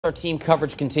Our team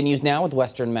coverage continues now with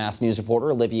Western Mass News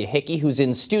reporter Olivia Hickey, who's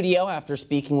in studio after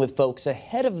speaking with folks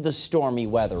ahead of the stormy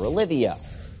weather. Olivia.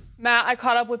 Matt, I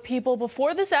caught up with people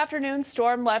before this afternoon's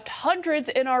storm left hundreds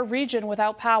in our region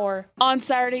without power. On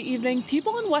Saturday evening,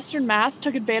 people in Western Mass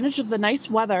took advantage of the nice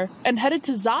weather and headed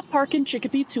to Zott Park in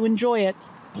Chicopee to enjoy it.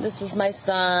 This is my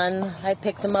son. I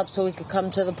picked him up so we could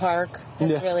come to the park.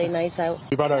 It's really nice out.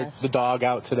 We brought the dog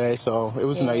out today, so it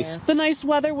was nice. The nice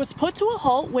weather was put to a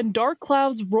halt when dark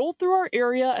clouds rolled through our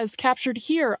area as captured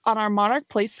here on our Monarch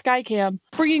Place Skycam,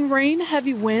 bringing rain,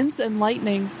 heavy winds, and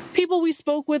lightning. People we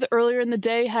spoke with earlier in the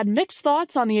day had mixed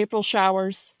thoughts on the April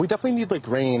showers. We definitely need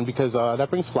rain because that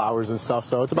brings flowers and stuff,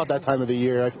 so it's about that time of the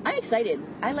year. I'm excited.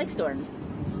 I like storms.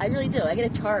 I really do. I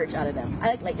get a charge out of them.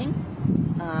 I like lightning.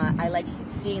 I like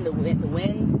seeing the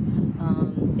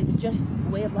wind. It's just a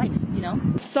way of life, you know?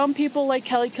 Some people like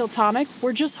Kelly Kiltonic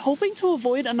were just hoping to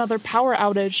avoid another power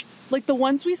outage, like the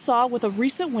ones we saw with a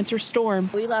recent winter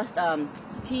storm. We lost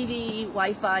TV,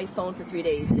 Wi-Fi, phone for 3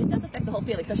 days. It does affect the whole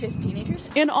family, especially for teenagers.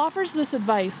 And offers this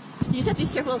advice. You just have to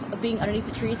be careful of being underneath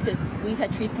the trees because we've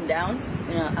had trees come down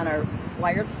on our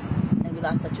wires, and we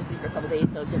lost electricity for a couple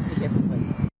days, so you have to be careful.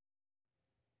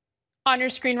 On your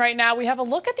screen right now, we have a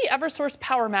look at the Eversource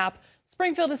power map.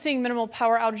 Springfield is seeing minimal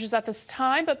power outages at this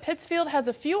time, but Pittsfield has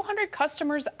a few hundred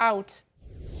customers out.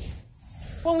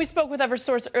 When we spoke with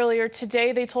Eversource earlier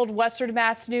today, they told Western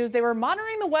Mass News they were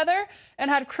monitoring the weather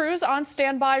and had crews on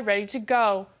standby ready to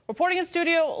go. Reporting in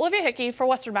studio, Olivia Hickey for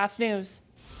Western Mass News.